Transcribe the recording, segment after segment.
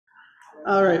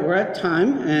All right, we're at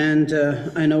time, and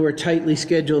I know we're tightly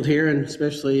scheduled here, and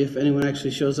especially if anyone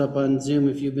actually shows up on Zoom,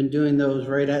 if you've been doing those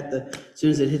right as soon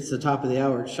as it hits the top of the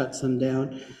hour, it shuts them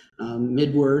down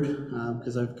mid-word,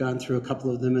 because I've gone through a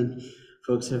couple of them, and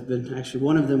folks have been, actually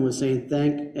one of them was saying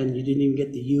thank, and you didn't even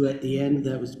get the U at the end.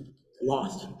 That was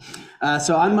lost.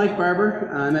 So I'm Mike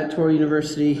Barbour. I'm at Touro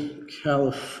University,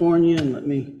 California, and I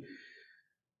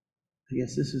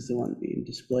guess this is the one being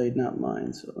displayed, not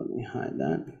mine, so let me hide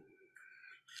that.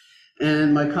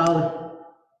 And my colleague,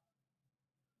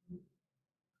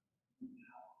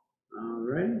 all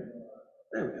right,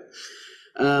 there we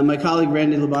go. My colleague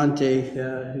Randy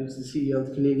LaBonte, who's the CEO of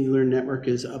the Canadian Learn Network,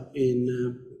 is up in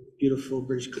beautiful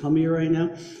British Columbia right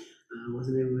now.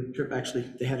 Wasn't able to make a trip. Actually,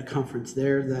 they had a conference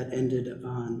there that ended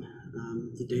on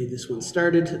the day this one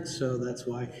started, so that's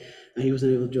why he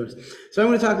wasn't able to join us. So I'm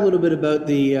going to talk a little bit about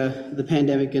the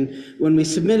pandemic, and when we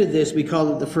submitted this, we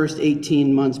called it the first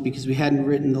 18 months because we hadn't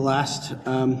written the last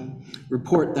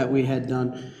report that we had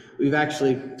done. We've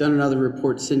actually done another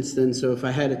report since then, so if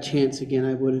I had a chance again,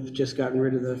 I would have just gotten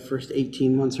rid of the first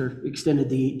 18 months or extended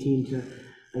the 18 to,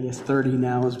 I guess, 30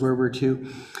 now is where we're to.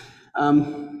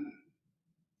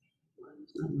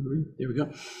 There we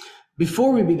go.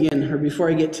 Before we begin, or before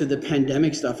I get to the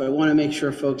pandemic stuff, I want to make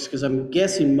sure folks, because I'm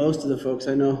guessing most of the folks,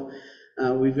 I know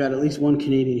we've got at least one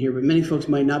Canadian here, but many folks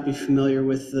might not be familiar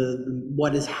with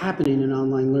what is happening in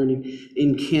online learning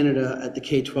in Canada at the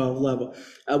K-12 level.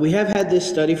 We have had this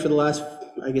study for the last,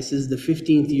 I guess this is the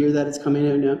 15th year that it's coming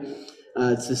out now.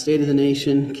 It's the State of the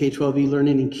Nation, K-12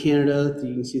 e-learning in Canada.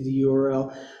 You can see the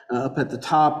URL up at the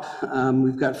top.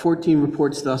 We've got 14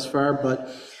 reports thus far, but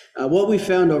what we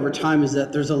found over time is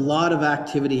that there's a lot of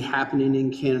activity happening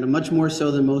in Canada, much more so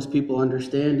than most people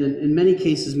understand, and in many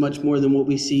cases much more than what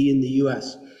we see in the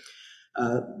US.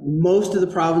 Most of the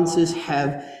provinces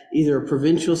have either a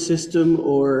provincial system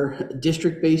or a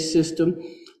district-based system.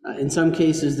 In some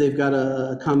cases, they've got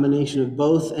a combination of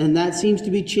both, and that seems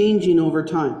to be changing over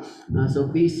time. So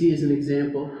BC is an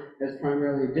example. Has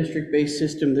primarily a district-based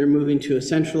system. They're moving to a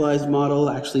centralized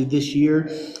model actually this year.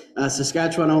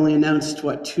 Saskatchewan only announced,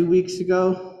 2.5 weeks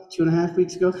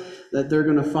ago, that they're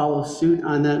going to follow suit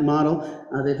on that model.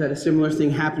 They've had a similar thing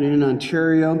happening in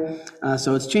Ontario,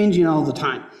 so it's changing all the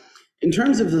time. In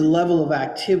terms of the level of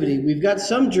activity, we've got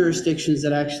some jurisdictions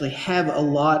that actually have a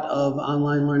lot of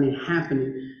online learning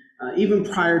happening, even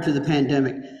prior to the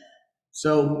pandemic.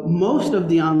 So most of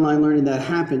the online learning that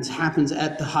happens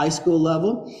at the high school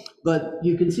level, but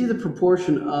you can see the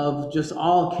proportion of just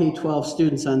all K-12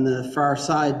 students on the far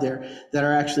side there that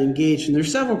are actually engaged. And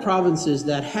there's several provinces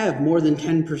that have more than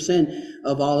 10%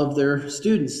 of all of their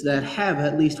students that have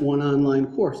at least one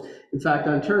online course. In fact,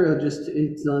 Ontario just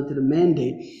implemented a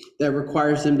mandate that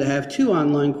requires them to have 2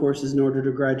 online courses in order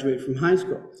to graduate from high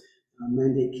school.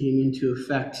 Mandate came into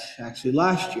effect actually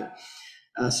last year.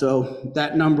 So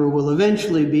that number will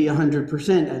eventually be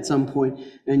 100% at some point,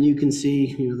 and you can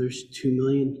see, there's 2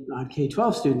 million odd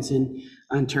K-12 students in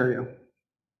Ontario.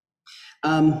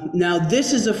 Now,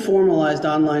 this is a formalized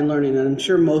online learning, and I'm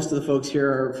sure most of the folks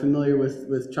here are familiar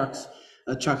with Chuck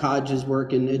Hodge's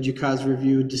work in EDUCAUSE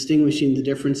review, distinguishing the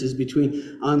differences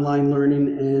between online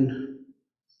learning and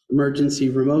emergency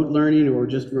remote learning, or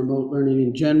just remote learning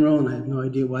in general, and I have no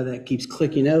idea why that keeps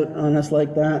clicking out on us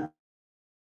like that.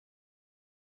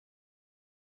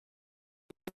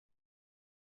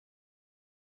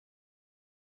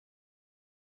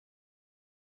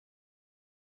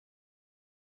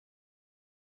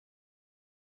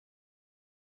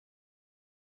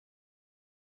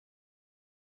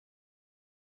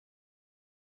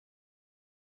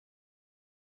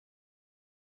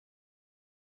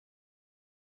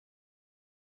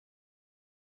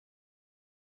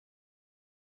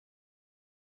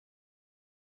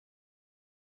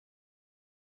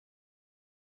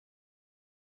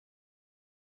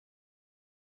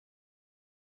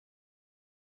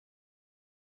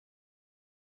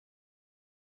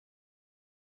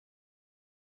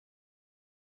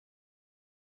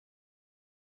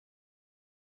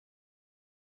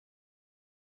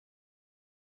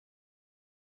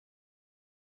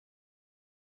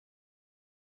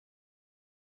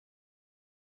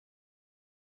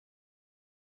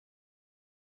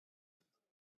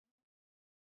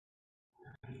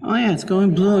 Oh yeah, it's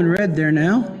going blue and red there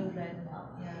now.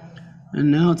 And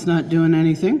now it's not doing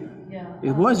anything. Yeah.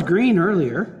 It was green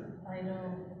earlier. I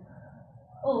know.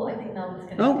 Oh, I think now it's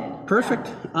connected. Oh, perfect.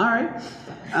 Yeah. All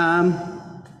right.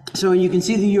 So you can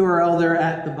see the URL there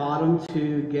at the bottom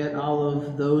to get all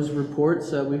of those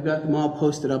reports. We've got them all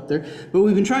posted up there, but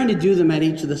we've been trying to do them at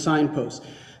each of the signposts.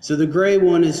 So the gray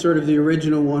one is sort of the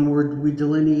original one where we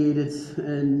delineated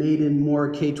and made in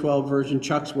more K-12 version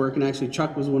Chuck's work, and actually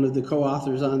Chuck was one of the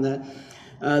co-authors on that.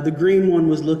 The green one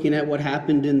was looking at what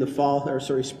happened in the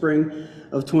spring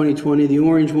of 2020. The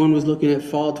orange one was looking at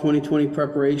fall 2020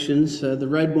 preparations. The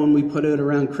red one we put out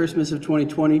around Christmas of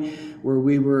 2020, where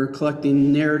we were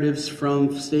collecting narratives from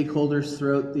stakeholders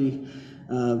throughout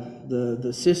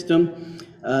the system.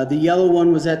 The yellow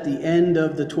one was at the end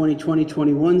of the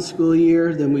 2020-21 school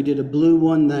year. Then we did a blue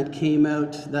one that came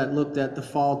out that looked at the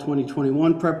fall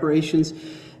 2021 preparations.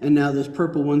 And now there's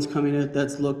purple ones coming out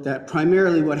that's looked at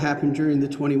primarily what happened during the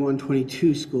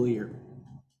 21-22 school year.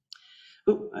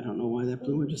 Oh, I don't know why that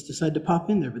blue one just decided to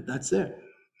pop in there, but that's there.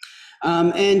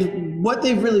 And what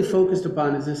they've really focused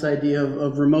upon is this idea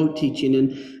of remote teaching.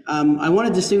 And I want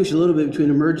to distinguish a little bit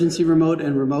between emergency remote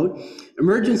and remote.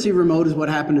 Emergency remote is what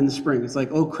happened in the spring. It's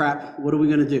like, oh crap, what are we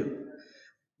going to do?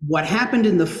 What happened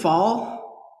in the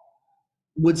fall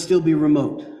would still be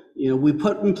remote. You know, we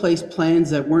put in place plans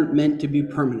that weren't meant to be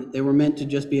permanent. They were meant to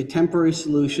just be a temporary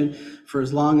solution for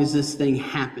as long as this thing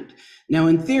happened. Now,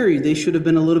 in theory, they should have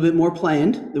been a little bit more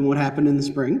planned than what happened in the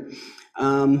spring.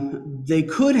 They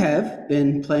could have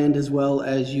been planned as well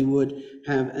as you would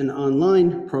have an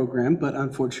online program, but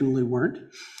unfortunately weren't.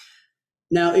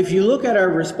 Now, if you look at our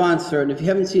response to it, and if you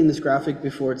haven't seen this graphic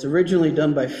before, it's originally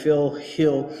done by Phil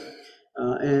Hill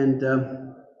in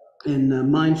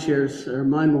MindWire's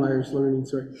Learning,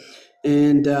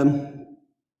 and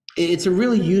it's a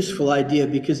really useful idea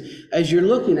because as you're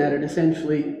looking at it,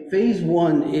 essentially, phase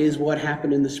one is what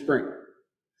happened in the spring.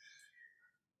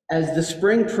 As the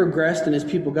spring progressed and as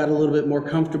people got a little bit more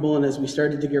comfortable and as we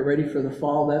started to get ready for the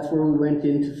fall, that's where we went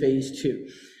into phase two.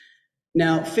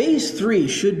 Now, phase three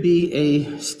should be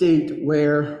a state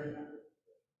where,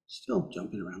 still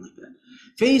jumping around like that.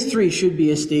 Phase three should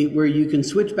be a state where you can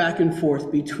switch back and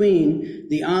forth between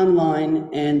the online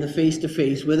and the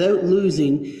face-to-face without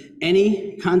losing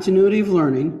any continuity of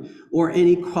learning or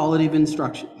any quality of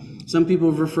instruction. Some people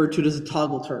have referred to it as a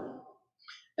toggle term.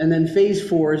 And then phase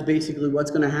four is basically what's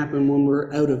going to happen when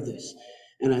we're out of this.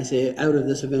 And I say out of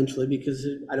this eventually because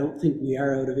I don't think we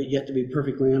are out of it yet, to be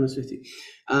perfectly honest with you.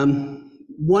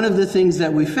 One of the things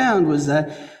that we found was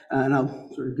that, and I'll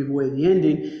sort of give away the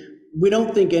ending, we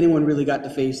don't think anyone really got to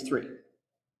phase three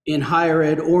in higher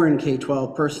ed or in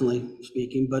K-12, personally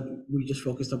speaking, but we just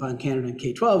focused upon Canada and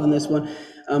K-12 in this one.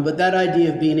 But that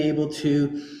idea of being able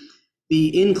to be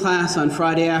in class on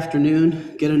Friday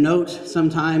afternoon, get a note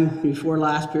sometime before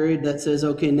last period that says,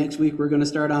 okay, next week we're going to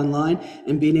start online,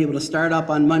 and being able to start up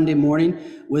on Monday morning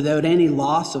without any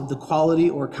loss of the quality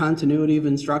or continuity of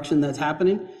instruction that's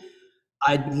happening.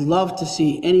 I'd love to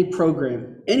see any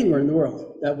program anywhere in the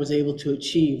world that was able to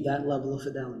achieve that level of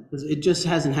fidelity, because it just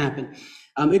hasn't happened.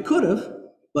 It could have,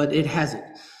 but it hasn't.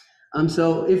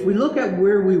 So if we look at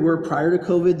where we were prior to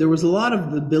COVID, there was a lot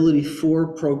of ability for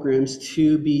programs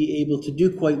to be able to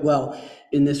do quite well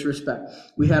in this respect.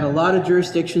 We had a lot of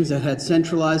jurisdictions that had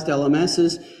centralized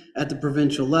LMSs at the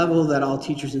provincial level that all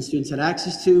teachers and students had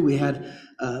access to. We had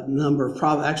a number of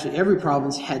actually every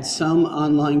province had some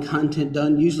online content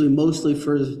done, usually mostly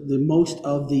for the most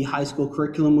of the high school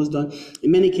curriculum was done.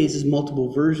 In many cases,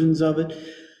 multiple versions of it.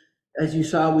 As you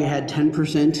saw, we had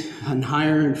 10% and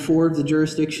higher in 4 of the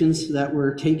jurisdictions that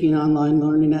were taking online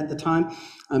learning at the time.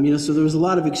 So there was a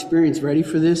lot of experience ready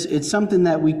for this. It's something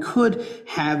that we could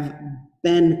have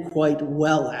been quite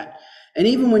well at. And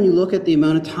even when you look at the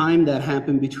amount of time that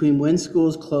happened between when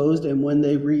schools closed and when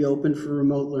they reopened for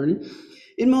remote learning,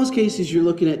 in most cases, you're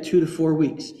looking at 2 to 4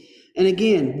 weeks. And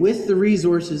again, with the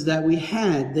resources that we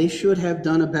had, they should have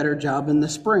done a better job in the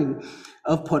spring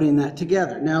of putting that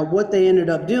together. Now, what they ended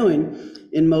up doing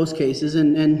in most cases,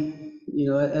 and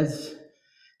as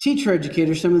teacher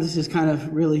educators, some of this is kind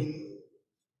of really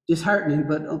disheartening,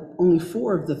 but only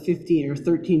 4 of the 15 or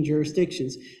 13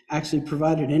 jurisdictions actually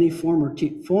provided any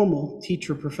formal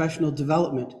teacher professional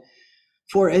development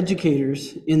for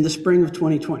educators in the spring of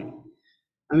 2020.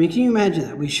 I mean, can you imagine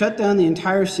that? We shut down the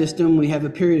entire system. We have a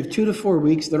period of 2 to 4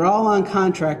 weeks. They're all on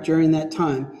contract during that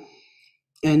time.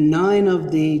 And 9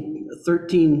 of the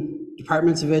 13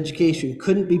 departments of education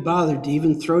couldn't be bothered to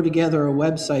even throw together a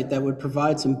website that would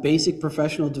provide some basic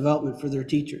professional development for their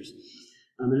teachers.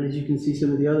 And as you can see,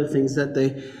 some of the other things that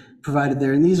they provided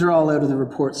there, and these are all out of the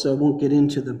report, so I won't get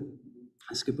into them.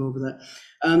 I'll skip over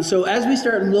that. So as we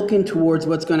start looking towards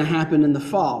what's going to happen in the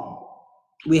fall,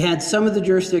 we had some of the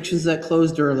jurisdictions that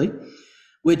closed early,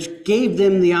 which gave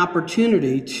them the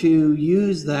opportunity to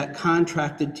use that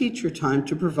contracted teacher time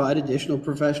to provide additional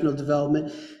professional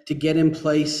development, to get in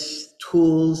place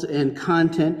tools and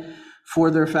content for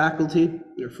their faculty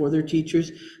or for their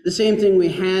teachers. The same thing, we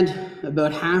had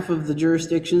about half of the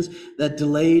jurisdictions that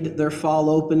delayed their fall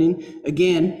opening.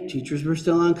 Again, teachers were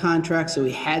still on contract, so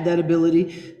we had that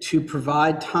ability to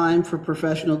provide time for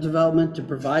professional development, to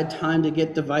provide time to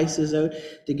get devices out,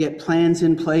 to get plans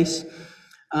in place.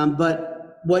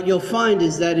 But what you'll find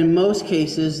is that in most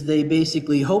cases, they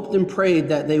basically hoped and prayed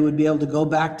that they would be able to go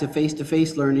back to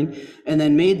face-to-face learning, and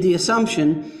then made the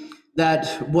assumption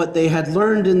that what they had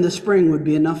learned in the spring would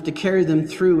be enough to carry them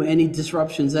through any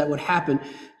disruptions that would happen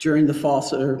during the fall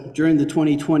or during the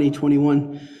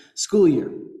 2020-21 school year.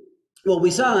 What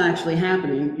we saw actually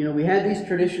happening, we had these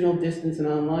traditional distance and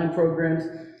online programs,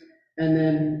 and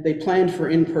then they planned for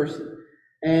in-person.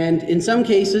 And in some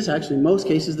cases, actually most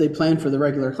cases, they planned for the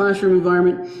regular classroom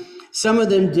environment. Some of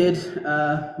them did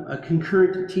a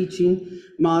concurrent teaching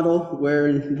model,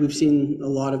 where we've seen a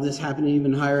lot of this happening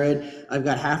even in higher ed. I've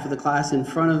got half of the class in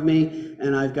front of me,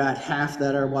 and I've got half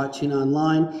that are watching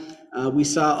online. We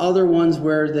saw other ones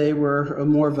where they were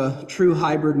more of a true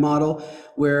hybrid model,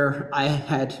 where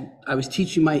I was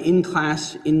teaching my in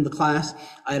the class.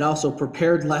 I had also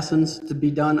prepared lessons to be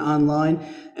done online,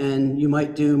 and you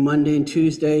might do Monday and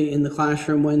Tuesday in the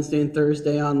classroom, Wednesday and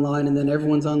Thursday online, and then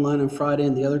everyone's online on Friday,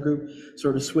 and the other group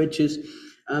sort of switches.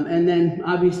 And then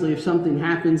obviously if something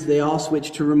happens, they all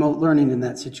switch to remote learning in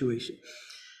that situation.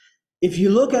 If you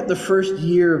look at the first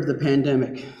year of the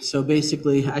pandemic, so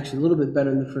basically, actually a little bit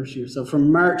better than the first year. So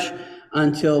from March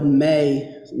until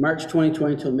March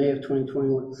 2020 until May of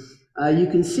 2021, you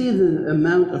can see the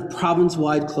amount of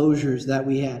province-wide closures that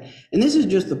we had. And this is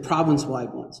just the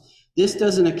province-wide ones. This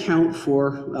doesn't account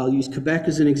for, I'll use Quebec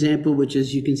as an example, which,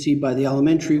 as you can see by the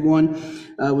elementary one,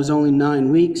 was only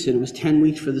 9 weeks, and it was 10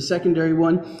 weeks for the secondary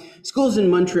one. Schools in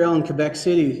Montreal and Quebec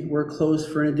City were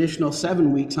closed for an additional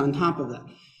 7 weeks on top of that.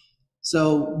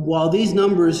 So while these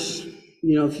numbers,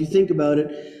 if you think about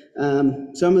it,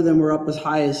 some of them were up as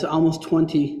high as almost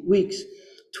 20 weeks.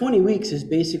 20 weeks is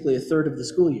basically a third of the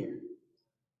school year.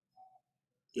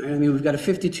 I mean, we've got a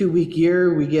 52-week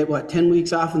year. We get, 10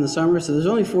 weeks off in the summer, so there's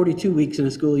only 42 weeks in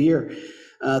a school year.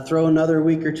 Throw another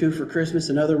week or two for Christmas,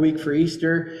 another week for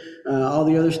Easter, all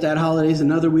the other stat holidays,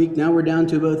 another week. Now we're down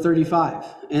to about 35.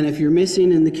 And if you're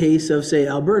missing, in the case of, say,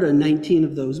 Alberta, 19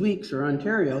 of those weeks, or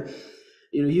Ontario,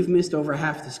 you've missed over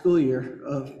half the school year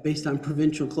based on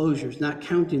provincial closures, not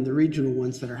counting the regional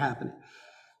ones that are happening.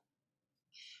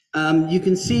 You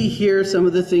can see here some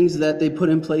of the things that they put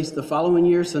in place the following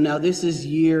year. So now this is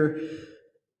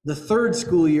the third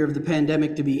school year of the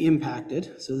pandemic to be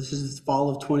impacted. So this is the fall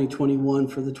of 2021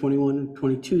 for the 21 and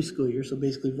 22 school year. So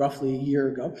basically roughly a year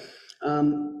ago.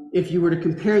 If you were to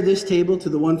compare this table to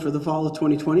the one for the fall of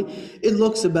 2020, it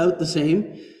looks about the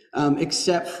same.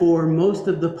 Except for most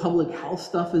of the public health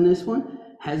stuff in this one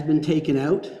has been taken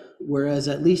out, whereas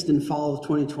at least in fall of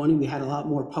 2020, we had a lot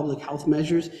more public health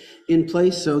measures in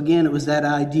place. So again, it was that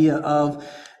idea of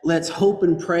let's hope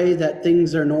and pray that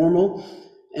things are normal,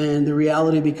 and the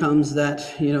reality becomes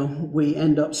that, we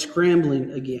end up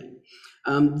scrambling again.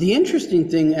 The interesting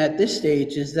thing at this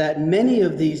stage is that many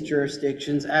of these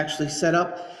jurisdictions actually set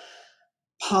up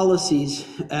policies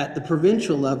at the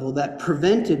provincial level that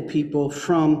prevented people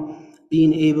from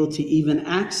being able to even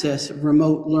access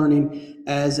remote learning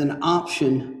as an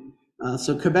option.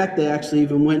 So Quebec, they actually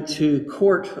even went to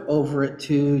court over it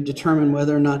to determine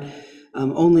whether or not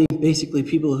only basically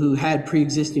people who had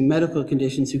pre-existing medical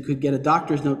conditions who could get a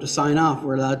doctor's note to sign off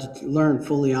were allowed to learn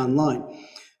fully online.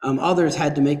 Others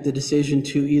had to make the decision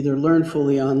to either learn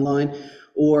fully online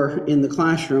or in the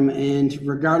classroom, and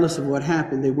regardless of what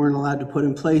happened, they weren't allowed to put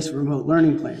in place remote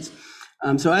learning plans.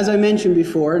 So as I mentioned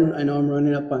before, and I know I'm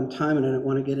running up on time and I don't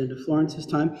want to get into Florence's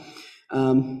time,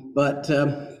 but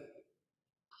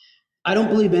I don't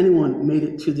believe anyone made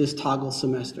it to this toggle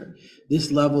semester, this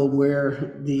level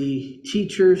where the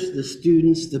teachers, the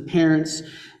students, the parents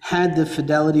had the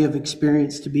fidelity of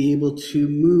experience to be able to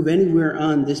move anywhere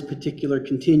on this particular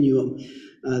continuum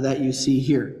that you see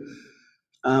here.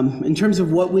 In terms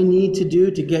of what we need to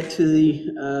do to get to the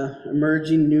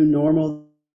emerging new normal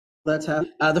that's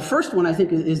happening, the first one I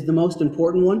think is the most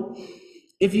important one.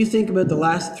 If you think about the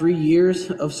last 3 years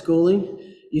of schooling,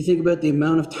 you think about the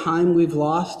amount of time we've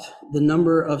lost, the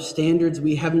number of standards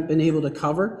we haven't been able to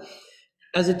cover.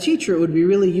 As a teacher, it would be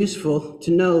really useful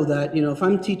to know that, if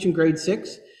I'm teaching grade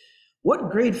 6, what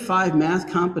grade 5 math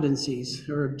competencies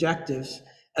or objectives,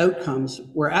 outcomes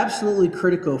were absolutely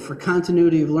critical for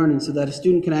continuity of learning so that a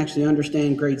student can actually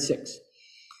understand grade 6?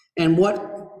 And what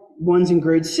ones in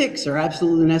grade 6 are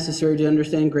absolutely necessary to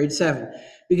understand grade 7.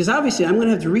 Because obviously I'm going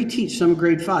to have to reteach some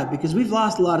grade 5 because we've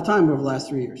lost a lot of time over the last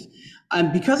 3 years.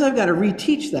 And because I've got to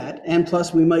reteach that, and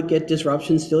plus we might get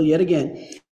disruptions still yet again,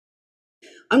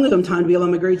 I'm going to have some time to be able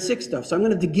on my grade 6 stuff. So I'm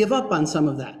going to have to give up on some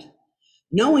of that.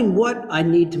 Knowing what I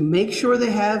need to make sure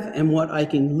they have and what I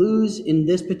can lose in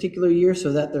this particular year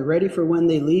so that they're ready for when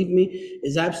they leave me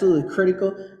is absolutely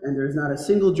critical. And there's not a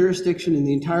single jurisdiction in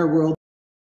the entire world